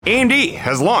AMD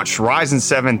has launched Ryzen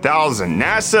 7000.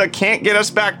 NASA can't get us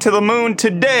back to the moon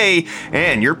today,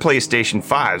 and your PlayStation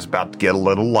 5 is about to get a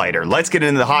little lighter. Let's get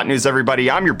into the hot news, everybody.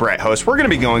 I'm your Brett host. We're going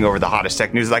to be going over the hottest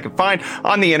tech news that I can find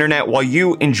on the internet while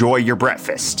you enjoy your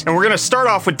breakfast. And we're going to start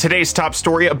off with today's top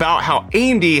story about how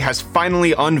AMD has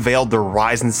finally unveiled the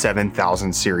Ryzen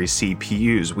 7000 series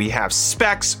CPUs. We have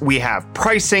specs, we have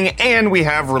pricing, and we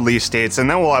have release dates, and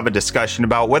then we'll have a discussion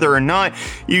about whether or not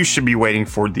you should be waiting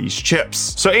for these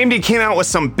chips. So AMD came out with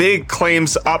some big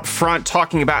claims up front,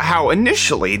 talking about how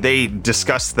initially they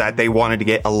discussed that they wanted to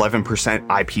get 11%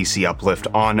 IPC uplift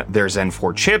on their Zen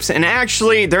 4 chips, and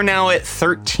actually they're now at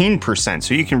 13%,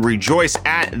 so you can rejoice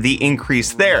at the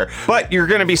increase there. But you're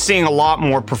going to be seeing a lot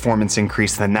more performance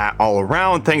increase than that all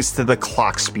around, thanks to the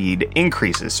clock speed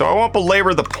increases. So I won't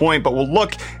belabor the point, but we'll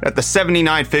look at the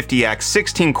 7950X,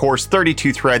 16 cores,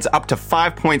 32 threads, up to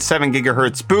 5.7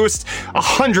 gigahertz boost,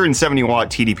 170 watt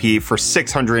TDP for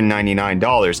 $699.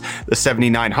 The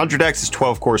 7900X is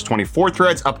 12 cores, 24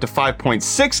 threads, up to 5.6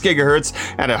 gigahertz,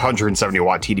 and 170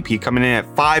 watt TDP coming in at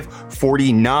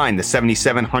 $549. The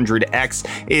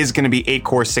 7700X is going to be 8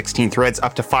 cores, 16 threads,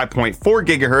 up to 5.4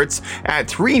 gigahertz at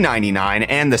 $399,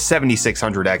 and the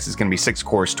 7600X is going to be 6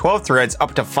 cores, 12 threads,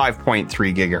 up to 5.3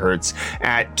 gigahertz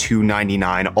at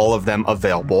 $299. All of them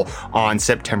available on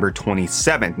September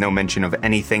 27th. No mention of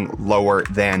anything lower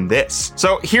than this.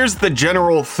 So here's the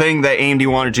general thing that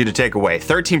AMD wanted you to take away.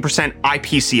 13%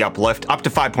 IPC uplift, up to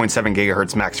 5.7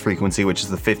 gigahertz max frequency, which is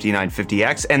the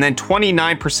 5950X, and then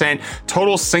 29%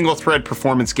 total single thread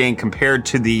performance gain compared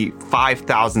to the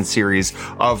 5000 series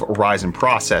of Ryzen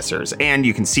processors. And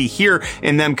you can see here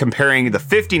in them comparing the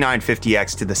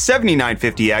 5950X to the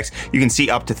 7950X, you can see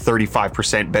up to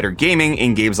 35% better gaming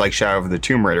in games like Shadow of the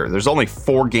Tomb Raider. There's only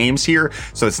 4 games here,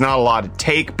 so it's not a lot to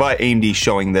take, but AMD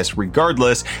showing this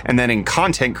regardless. And then in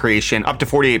content creation, up to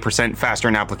 48% faster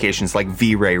in applications like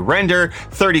V-Ray Render,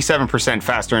 37%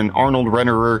 faster in Arnold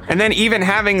Renderer, and then even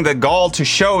having the gall to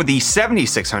show the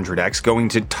 7600X going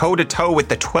to toe-to-toe with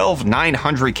the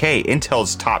 12900K,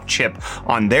 Intel's top chip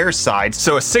on their side.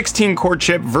 So a 16-core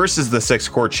chip versus the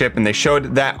 6-core chip, and they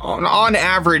showed that on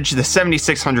average, the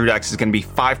 7600X is going to be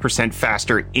 5%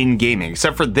 faster in gaming,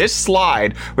 except for this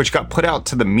slide, which got put out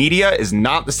to the media, is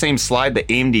not the same slide that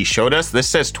AMD showed us. This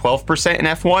says 12% in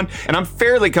F1, and I'm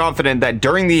fairly confident that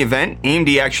during the event,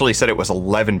 AMD actually said it was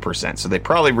 11%, so they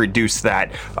probably reduced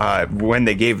that when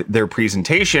they gave their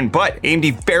presentation, but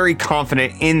AMD very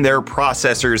confident in their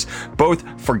processors, both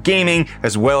for gaming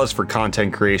as well as for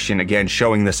content creation, again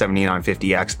showing the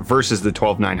 7950X versus the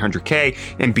 12900K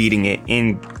and beating it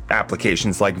in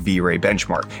applications like V-Ray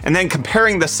Benchmark. And then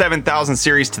comparing the 7000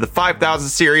 series to the 5000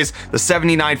 series, the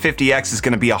 7950X is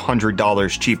going to be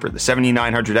 $100 cheaper. The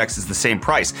 7900X is the same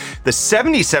price. The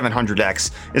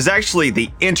 7700X is actually the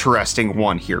interesting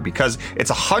one here because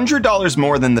it's $100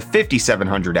 more than the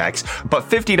 5700X, but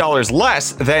 $50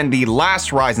 less than the last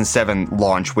Ryzen 7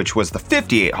 launch, which was the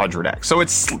 5800X. So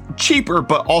it's cheaper,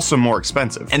 but also more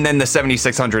expensive. And then the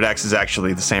 7600X is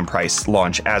actually the same price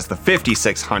launch as the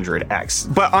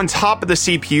 5600X. But on top of the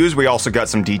CPUs, we also got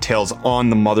some details on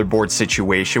the motherboard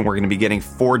situation. We're going to be getting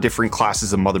 4 different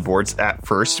classes of motherboards at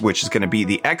first, which is going to be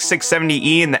the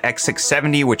X670E and the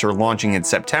X670, which are launching in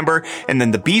September, and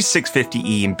then the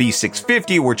B650E and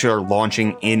B650, which are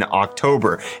launching in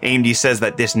October. AMD says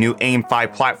that this new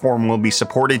AIM-5 platform will be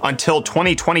supported until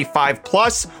 2025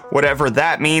 plus, whatever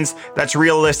that means. That's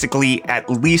realistically at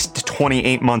least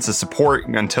 28 months of support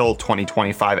until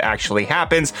 2025 actually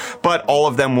happens, but all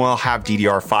of them will have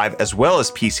DDR5 as well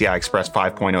as PCI Express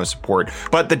 5.0 support.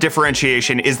 But the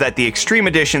differentiation is that the Extreme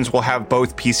Editions will have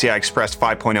both PCI Express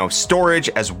 5.0 storage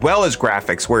as well as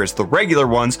graphics, whereas the regular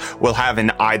ones will have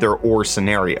an either or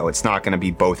scenario. It's not going to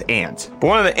be both and. But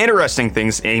one of the interesting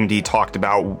things AMD talked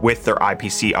about with their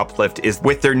IPC uplift is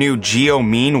with their new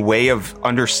GeoMean way of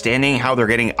understanding how they're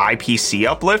getting IPC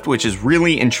uplift, which is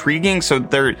really intriguing. So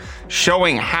they're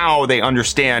showing how they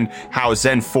understand how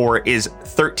Zen 4 is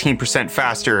 13%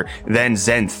 faster than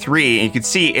Zen 3. And you can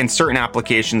see in certain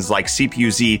applications like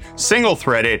CPU-Z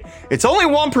single-threaded, it's only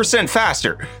 1%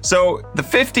 faster. So the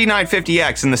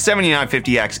 5950X and the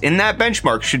 7950X in that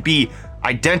benchmark should be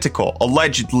identical,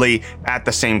 allegedly at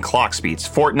the same clock speeds.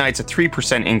 Fortnite's a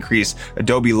 3% increase,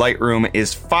 Adobe Lightroom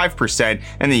is 5%,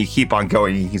 and then you keep on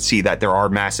going. You can see that there are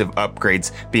massive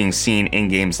upgrades being seen in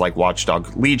games like Watch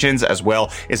Dogs Legions, as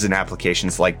well as in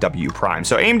applications like W Prime.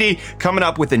 So AMD coming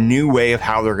up with a new way of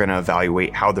how they're going to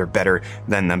evaluate how they're better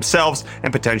than themselves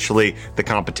and potentially the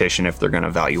competition if they're going to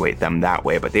evaluate them that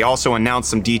way. But they also announced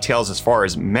some details as far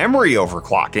as memory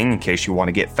overclocking in case you want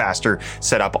to get faster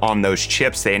set up on those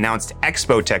chips. They announced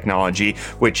Expo technology,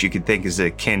 which you could think is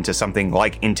akin to something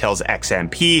like Intel's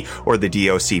XMP or the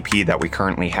DOCP that we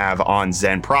currently have on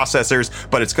Zen processors,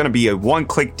 but it's going to be a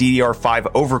one-click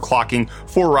DDR5 overclocking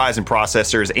for Ryzen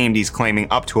processors. AMD's claiming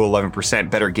up to 11%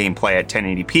 better gameplay at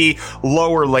 1080p,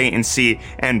 lower latency,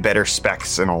 and better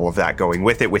specs and all of that going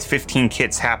with it, with 15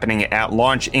 kits happening at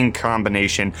launch in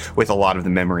combination with a lot of the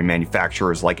memory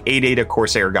manufacturers like ADATA,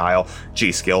 Corsair, Guile,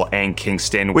 G.Skill, and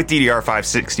Kingston, with DDR5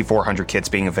 6400 kits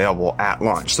being available at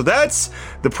launch. So that's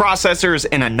the processors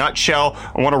in a nutshell.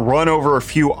 I want to run over a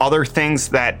few other things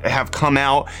that have come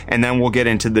out, and then we'll get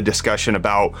into the discussion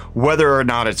about whether or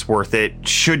not it's worth it.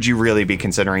 Should you really be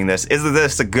considering this? Is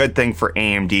this a good thing for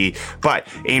AMD? But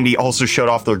AMD also showed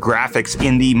off their graphics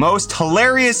in the most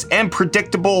hilarious and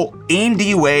predictable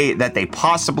AMD way that they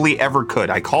possibly ever could.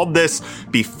 I called this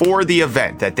before the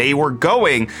event that they were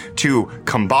going to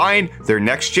combine their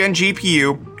next gen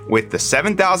GPU with the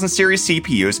 7000 series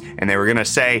CPUs, and they were going to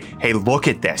say, hey, look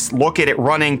at this. Look at it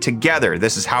running together.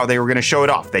 This is how they were going to show it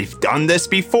off. They've done this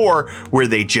before where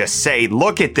they just say,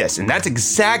 look at this. And that's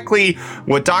exactly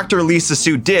what Dr. Lisa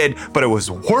Su did, but it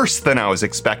was worse than I was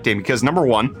expecting because, number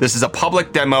one, this is a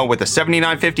public demo with a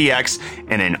 7950X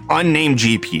and an unnamed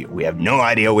GPU. We have no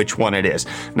idea which one it is.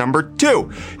 Number two,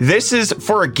 this is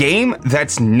for a game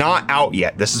that's not out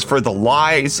yet. This is for The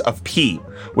Lies of P,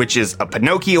 which is a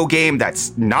Pinocchio game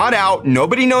that's not out.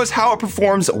 Nobody knows how it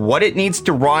performs, what it needs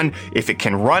to run, if it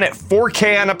can run at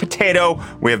 4K on a potato.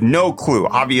 We have no clue.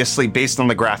 Obviously, based on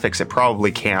the graphics, it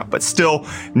probably can't, but still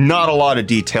not a lot of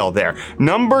detail there.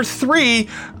 Number three,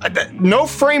 no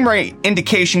frame rate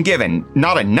indication given.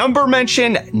 Not a number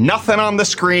mentioned, nothing on the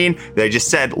screen. They just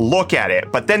said, look at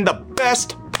it. But then the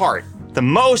best part, the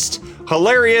most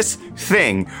hilarious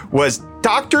thing was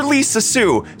Dr. Lisa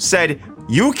Su said,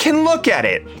 you can look at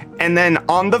it. And then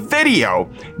on the video,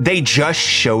 they just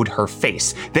showed her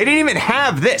face. They didn't even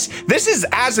have this. This is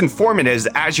as informative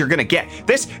as you're gonna get.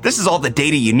 This is all the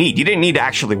data you need. You didn't need to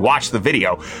actually watch the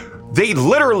video. They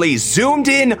literally zoomed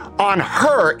in on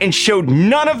her and showed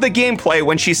none of the gameplay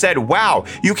when she said, wow,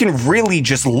 you can really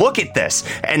just look at this.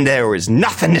 And there was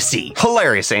nothing to see.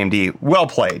 Hilarious, AMD. Well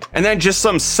played. And then just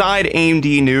some side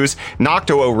AMD news.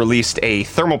 Noctua released a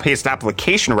thermal paste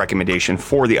application recommendation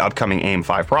for the upcoming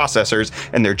AM5 processors,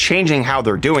 and they're changing how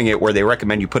they're doing it, where they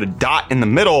recommend you put a dot in the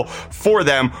middle for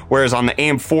them, whereas on the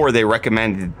AM4, they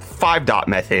recommended 5-dot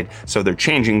method. So they're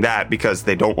changing that because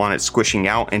they don't want it squishing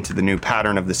out into the new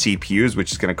pattern of the CPU.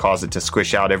 Which is going to cause it to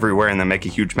squish out everywhere and then make a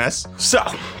huge mess. So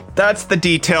that's the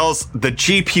details. The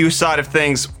GPU side of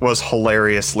things was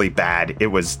hilariously bad. It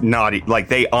was not like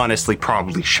they honestly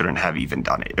probably shouldn't have even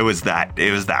done it. It was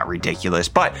that ridiculous.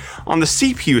 But on the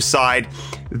CPU side,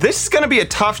 this is going to be a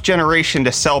tough generation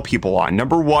to sell people on.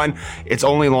 Number one, it's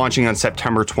only launching on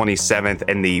September 27th,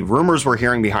 and the rumors we're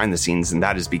hearing behind the scenes, and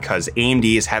that is because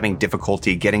AMD is having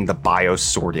difficulty getting the BIOS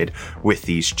sorted with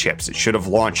these chips. It should have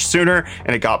launched sooner,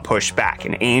 and it got pushed back.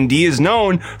 And AMD is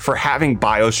known for having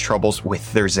BIOS troubles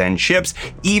with their Zen chips,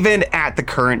 even at the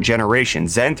current generation.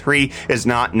 Zen 3 is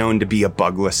not known to be a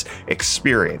bugless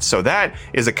experience. So that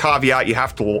is a caveat you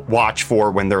have to watch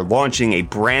for when they're launching a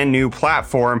brand new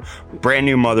platform, brand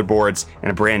new motherboards,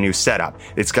 and a brand new setup.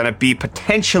 It's going to be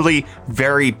potentially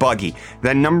very buggy.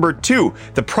 Then number two,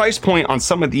 the price point on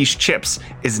some of these chips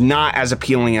is not as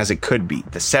appealing as it could be.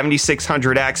 The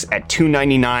 7600X at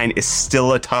 $299 is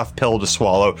still a tough pill to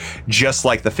swallow, just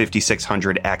like the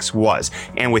 5600X was.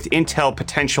 And with Intel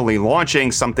potentially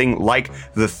launching something like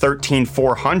the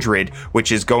 13400,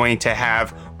 which is going to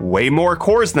have way more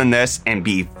cores than this and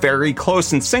be very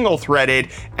close and single-threaded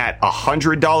at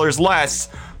 $100 less,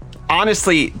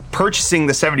 honestly, purchasing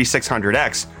the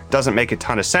 7600X doesn't make a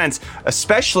ton of sense,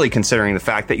 especially considering the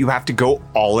fact that you have to go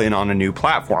all in on a new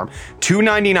platform.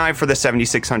 $299 for the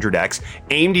 7600X.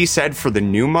 AMD said for the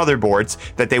new motherboards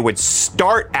that they would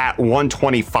start at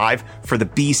 $125 for the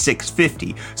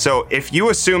B650. So if you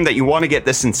assume that you want to get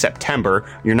this in September,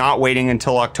 you're not waiting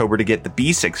until October to get the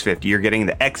B650, you're getting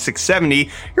the X670,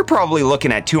 you're probably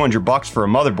looking at $200 for a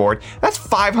motherboard. That's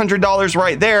 $500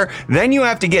 right there. Then you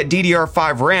have to get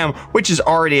DDR5 RAM, which is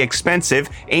already expensive.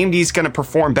 AMD's going to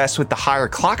perform best with the higher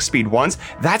clock speed ones.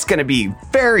 That's going to be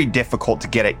very difficult to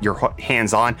get your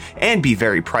hands on and be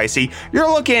very pricey. You're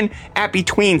looking at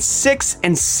between $600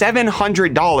 and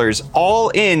 $700 all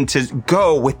in to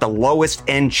go with the lowest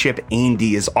end chip AMD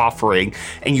is offering,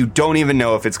 and you don't even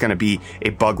know if it's going to be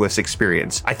a bugless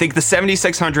experience. I think the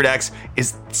 7600X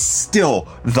is still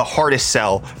the hardest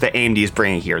sell that AMD is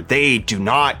bringing here. They do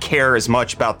not care as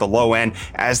much about the low end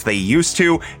as they used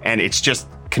to, and it's just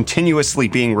continuously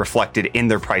being reflected in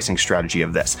their pricing strategy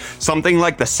of this. Something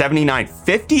like the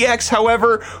 7950X,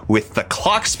 however, with the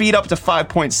clock speed up to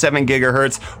 5.7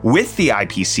 gigahertz, with the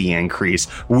IPC increase,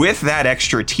 with that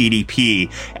extra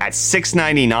TDP at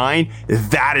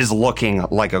 $699, that is looking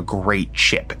like a great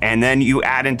chip. And then you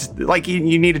add into, like,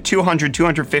 you need a $250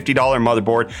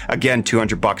 motherboard, again,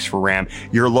 $200 for RAM.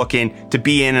 You're looking to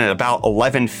be in at about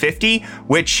 $1150,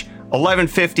 which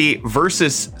 $1150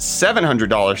 versus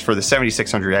 $700 for the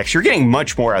 7600X, you're getting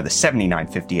much more out of the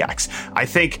 7950X. I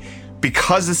think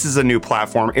because this is a new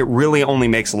platform, it really only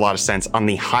makes a lot of sense on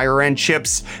the higher end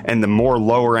chips, and the more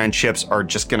lower end chips are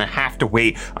just gonna have to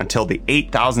wait until the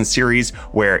 8000 series,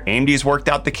 where AMD's worked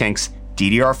out the kinks,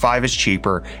 DDR5 is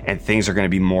cheaper, and things are gonna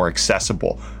be more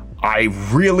accessible. I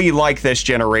really like this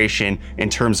generation in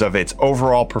terms of its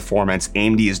overall performance.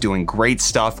 AMD is doing great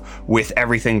stuff with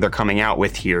everything they're coming out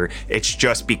with here. It's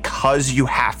just because you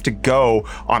have to go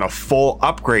on a full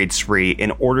upgrade spree in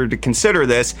order to consider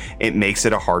this, it makes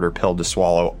it a harder pill to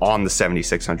swallow on the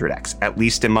 7600X, at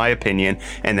least in my opinion.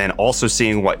 And then also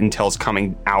seeing what Intel's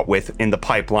coming out with in the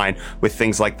pipeline with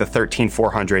things like the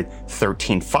 13400,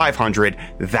 13500,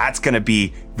 that's going to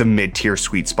be the mid-tier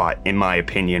sweet spot, in my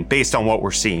opinion, based on what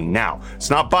we're seeing now. It's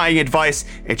not buying advice,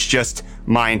 it's just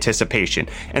my anticipation.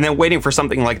 And then waiting for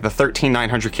something like the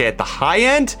 13900K at the high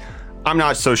end, I'm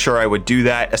not so sure I would do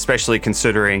that, especially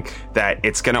considering that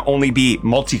it's going to only be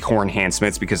multi-core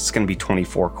enhancements because it's going to be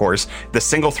 24 cores. The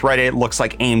single-threaded looks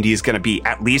like AMD is going to be,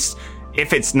 at least,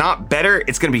 if it's not better,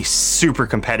 it's going to be super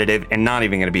competitive and not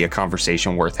even going to be a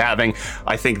conversation worth having.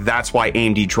 I think that's why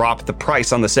AMD dropped the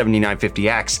price on the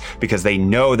 7950X, because they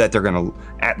know that they're going to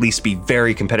at least be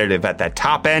very competitive at that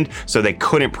top end, so they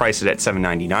couldn't price it at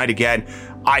 $799 again.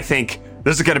 I think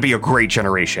this is going to be a great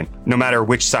generation, no matter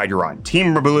which side you're on.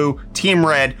 Team Blue, Team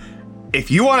Red.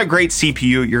 If you want a great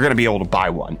CPU, you're going to be able to buy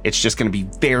one. It's just going to be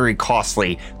very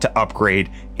costly to upgrade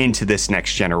into this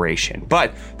next generation.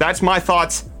 But that's my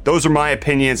thoughts. Those are my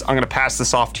opinions. I'm going to pass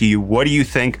this off to you. What do you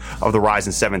think of the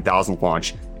Ryzen 7000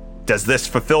 launch? Does this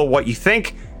fulfill what you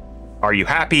think? Are you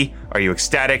happy? Are you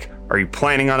ecstatic? Are you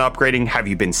planning on upgrading? Have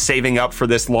you been saving up for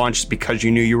this launch because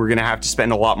you knew you were going to have to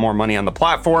spend a lot more money on the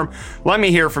platform? Let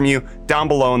me hear from you down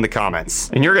below in the comments.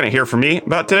 And you're going to hear from me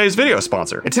about today's video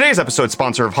sponsor. And today's episode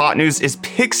sponsor of Hot News is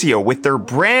Pixio with their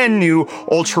brand new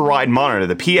ultra-wide monitor.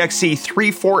 The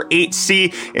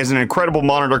PXC348C is an incredible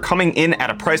monitor coming in at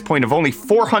a price point of only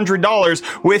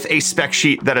 $400 with a spec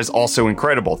sheet that is also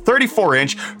incredible.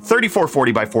 34-inch,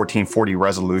 3440 by 1440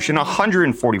 resolution,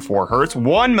 144 hertz,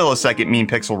 1 millisecond mean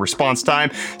pixel response time,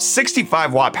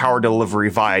 65 watt power delivery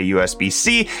via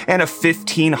USB-C, and a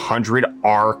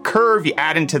 1500R curve. You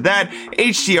add into that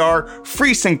HDR,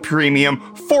 FreeSync Premium,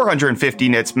 450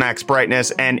 nits max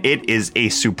brightness, and it is a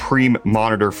supreme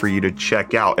monitor for you to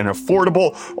check out. An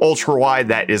affordable ultra wide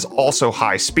that is also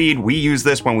high speed. We use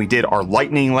this when we did our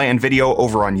Lightning Land video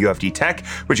over on UFD Tech,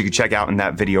 which you can check out in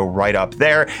that video right up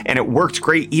there. And it worked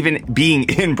great. Even being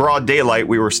in broad daylight,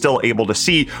 we were still able to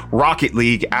see Rocket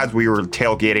League as we were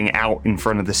tailgating out in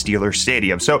front of the Steelers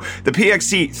Stadium. So the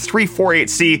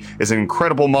PXC348C is an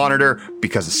incredible monitor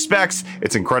because of specs.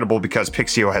 It's incredible because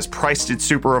Pixio has priced it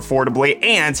super affordably,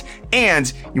 and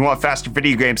you want faster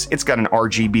video games, it's got an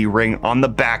RGB ring on the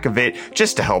back of it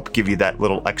just to help give you that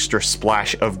little extra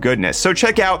splash of goodness. So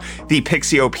check out the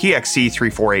Pixio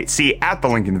PXC348C at the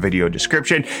link in the video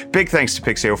description. Big thanks to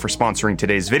Pixio for sponsoring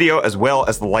today's video, as well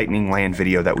as the Lightning Land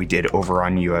video that we did over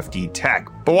on UFD Tech.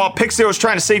 But while Pixio is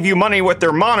trying to save you money with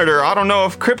their monitor, I don't know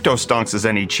if crypto stonks is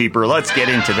any cheaper. Let's get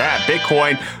into that.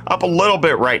 Bitcoin up a little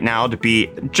bit right now to be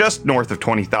just north of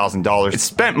 $20,000. It's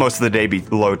spent most of the day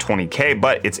below 20K,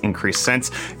 but it's increased since.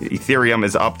 Ethereum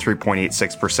is up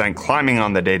 3.86%, climbing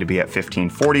on the day to be at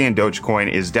 1540, and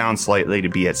Dogecoin is down slightly to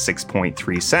be at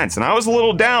 6.3 cents. And I was a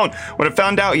little down when I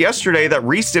found out yesterday that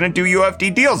Reese didn't do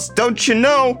UFD deals. Don't you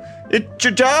know? It's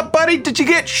your job, buddy. Did you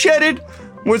get shedded?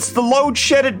 Was the load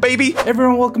shedded, baby?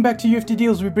 Everyone, welcome back to UFD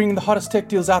Deals. We're bringing the hottest tech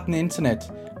deals out on the internet.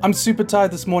 I'm super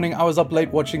tired this morning. I was up late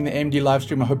watching the AMD live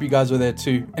stream. I hope you guys were there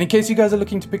too. And in case you guys are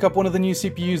looking to pick up one of the new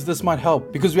CPUs, this might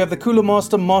help, because we have the Cooler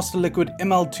Master Master Liquid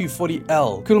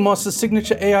ML240L. Cooler Master's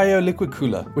signature AIO liquid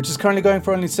cooler, which is currently going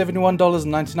for only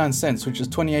 $71.99, which is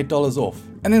 $28 off.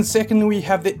 And then secondly, we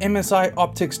have the MSI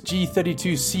Optix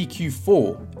G32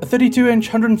 CQ4, a 32-inch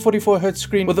 144Hz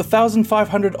screen with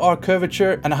 1500R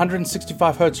curvature and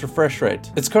 165Hz refresh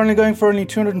rate. It's currently going for only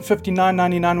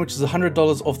 $259.99, which is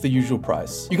 $100 off the usual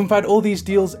price. You can find all these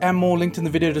deals and more linked in the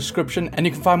video description, and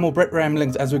you can find more Brett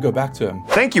ramblings as we go back to him.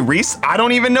 Thank you, Reese. I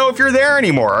don't even know if you're there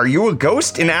anymore. Are you a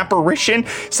ghost, an apparition,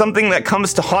 something that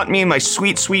comes to haunt me in my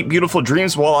sweet, sweet, beautiful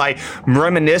dreams while I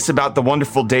reminisce about the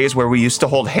wonderful days where we used to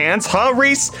hold hands? Huh,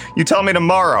 Reese? You tell me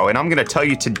tomorrow, and I'm going to tell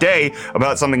you today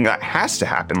about something that has to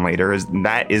happen later,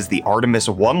 that is the Artemis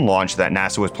 1 launch that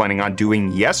NASA was planning on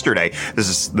doing yesterday. This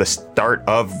is the start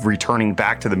of returning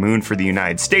back to the moon for the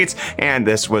United States, and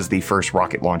this was the first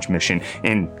rocket launch mission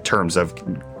in terms of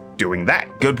doing that.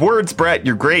 Good words, Brett.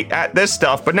 You're great at this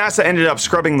stuff. But NASA ended up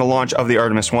scrubbing the launch of the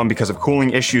Artemis 1 because of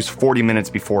cooling issues 40 minutes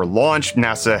before launch.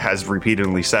 NASA has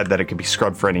repeatedly said that it could be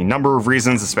scrubbed for any number of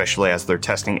reasons, especially as they're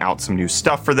testing out some new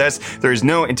stuff for this. There is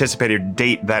no anticipated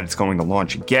date that it's going to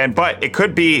launch again, but it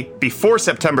could be before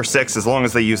September 6th as long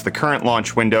as they use the current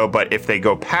launch window. But if they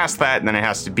go past that, then it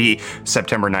has to be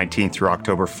September 19th through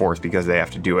October 4th because they have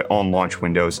to do it on launch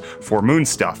windows for moon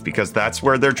stuff because that's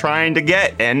where they're trying to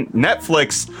get. And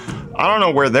Netflix, I don't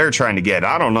know where they're trying to get.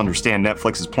 I don't understand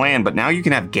Netflix's plan, but now you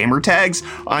can have gamer tags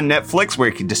on Netflix where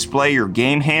you can display your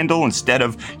game handle instead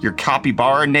of your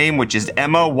capybara name, which is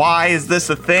Emma. Why is this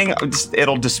a thing?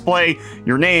 It'll display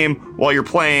your name while you're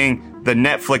playing the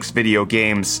Netflix video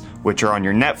games, which are on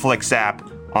your Netflix app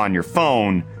on your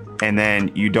phone. And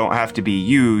then you don't have to be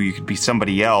you could be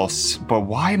somebody else. But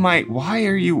what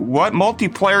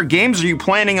multiplayer games are you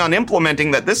planning on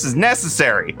implementing that this is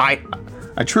necessary?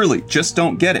 I truly just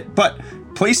don't get it. But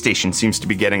PlayStation seems to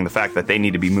be getting the fact that they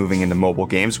need to be moving into mobile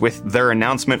games with their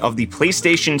announcement of the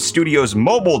PlayStation Studios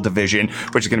mobile division,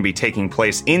 which is going to be taking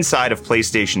place inside of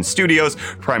PlayStation Studios,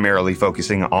 primarily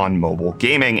focusing on mobile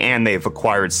gaming. And they've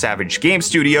acquired Savage Game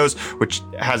Studios, which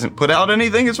hasn't put out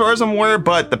anything as far as I'm aware,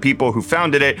 but the people who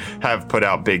founded it have put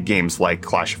out big games like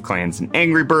Clash of Clans and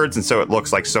Angry Birds. And so it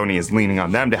looks like Sony is leaning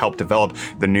on them to help develop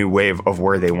the new wave of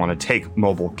where they want to take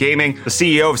mobile gaming. The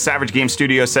CEO of Savage Game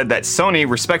Studios said that Sony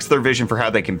respects their vision for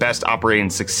how they can best operate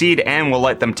and succeed and will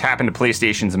let them tap into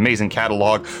PlayStation's amazing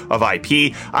catalog of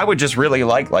IP. I would just really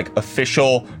like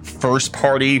official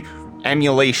first-party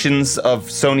emulations of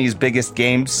Sony's biggest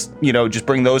games. You know, just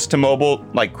bring those to mobile,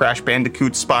 like Crash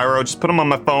Bandicoot, Spyro. Just put them on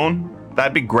my phone.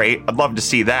 That'd be great. I'd love to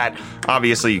see that.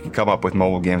 Obviously, you can come up with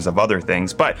mobile games of other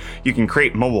things, but you can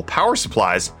create mobile power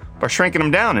supplies by shrinking them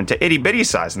down into itty-bitty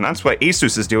size, and that's what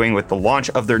Asus is doing with the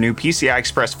launch of their new PCI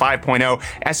Express 5.0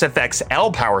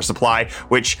 SFX-L power supply,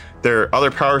 which their other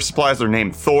power supplies are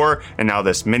named Thor, and now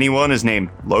this mini one is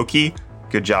named Loki.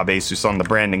 Good job, Asus, on the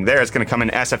branding there. It's going to come in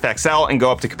SFX-L and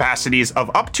go up to capacities of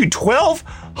up to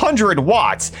 1,200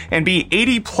 watts and be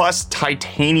 80+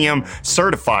 titanium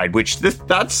certified, which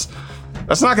that's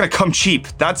not going to come cheap.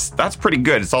 That's pretty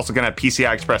good. It's also going to have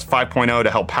PCI Express 5.0 to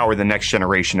help power the next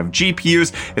generation of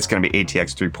GPUs. It's going to be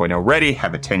ATX 3.0 ready,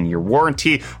 have a 10-year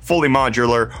warranty, fully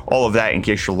modular, all of that in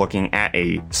case you're looking at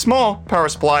a small power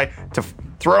supply to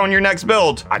throw in your next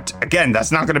build. Again,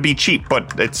 that's not going to be cheap,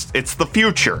 but it's the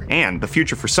future. And the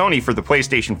future for Sony for the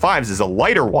PlayStation 5s is a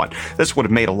lighter one. This would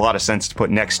have made a lot of sense to put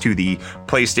next to the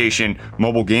PlayStation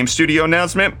Mobile Game Studio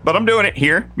announcement, but I'm doing it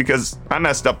here because I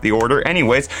messed up the order.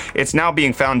 Anyways, it's now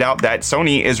being found out that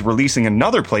Sony is releasing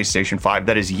another PlayStation 5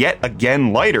 that is yet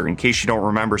again lighter. In case you don't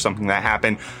remember something that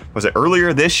happened, was it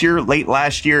earlier this year, late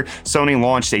last year? Sony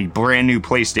launched a brand new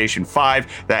PlayStation 5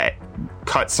 that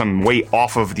cut some weight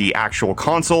off of the actual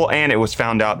console, and it was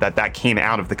found out that that came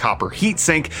out of the copper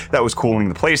heatsink that was cooling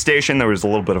the PlayStation. There was a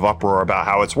little bit of uproar about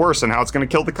how it's worse and how it's going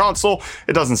to kill the console.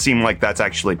 It doesn't seem like that's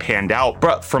actually panned out,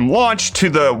 but from launch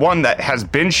to the one that has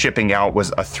been shipping out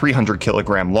was a 300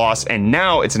 kilogram loss, and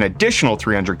now it's an additional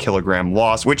 300 kilogram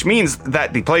loss, which means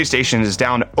that the PlayStation is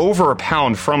down over a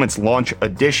pound from its launch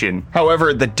edition.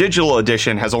 However, the digital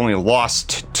edition has only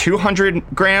lost 200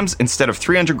 grams instead of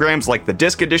 300 grams like the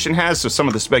disc edition has. So some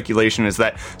of the speculation is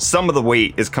that some of the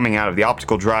weight is coming out of the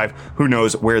optical drive. Who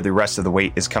knows where the rest of the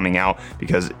weight is coming out,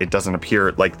 because it doesn't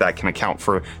appear like that can account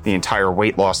for the entire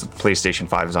weight loss that the PlayStation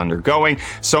 5 is undergoing.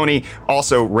 Sony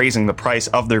also raising the price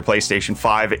of their PlayStation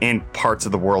 5 in parts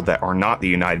of the world that are not the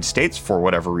United States for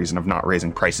whatever reason of not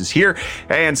raising prices here.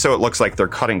 And so it looks like they're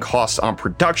cutting costs on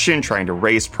production, trying to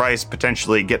raise price,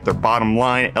 potentially get their bottom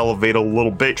line elevated a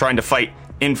little bit, trying to fight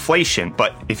inflation.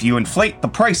 But if you inflate the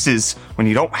prices when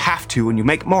you don't have to and you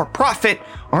make more profit,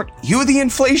 aren't you the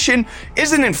inflation?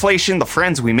 Isn't inflation the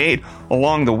friends we made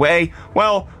along the way?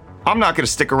 Well, I'm not going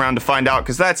to stick around to find out,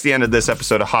 because that's the end of this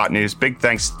episode of Hot News. Big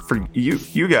thanks for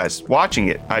you guys watching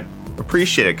it.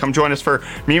 Appreciate it. Come join us for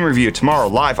Meme Review tomorrow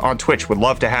live on Twitch. Would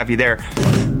love to have you there.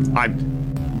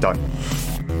 I'm done.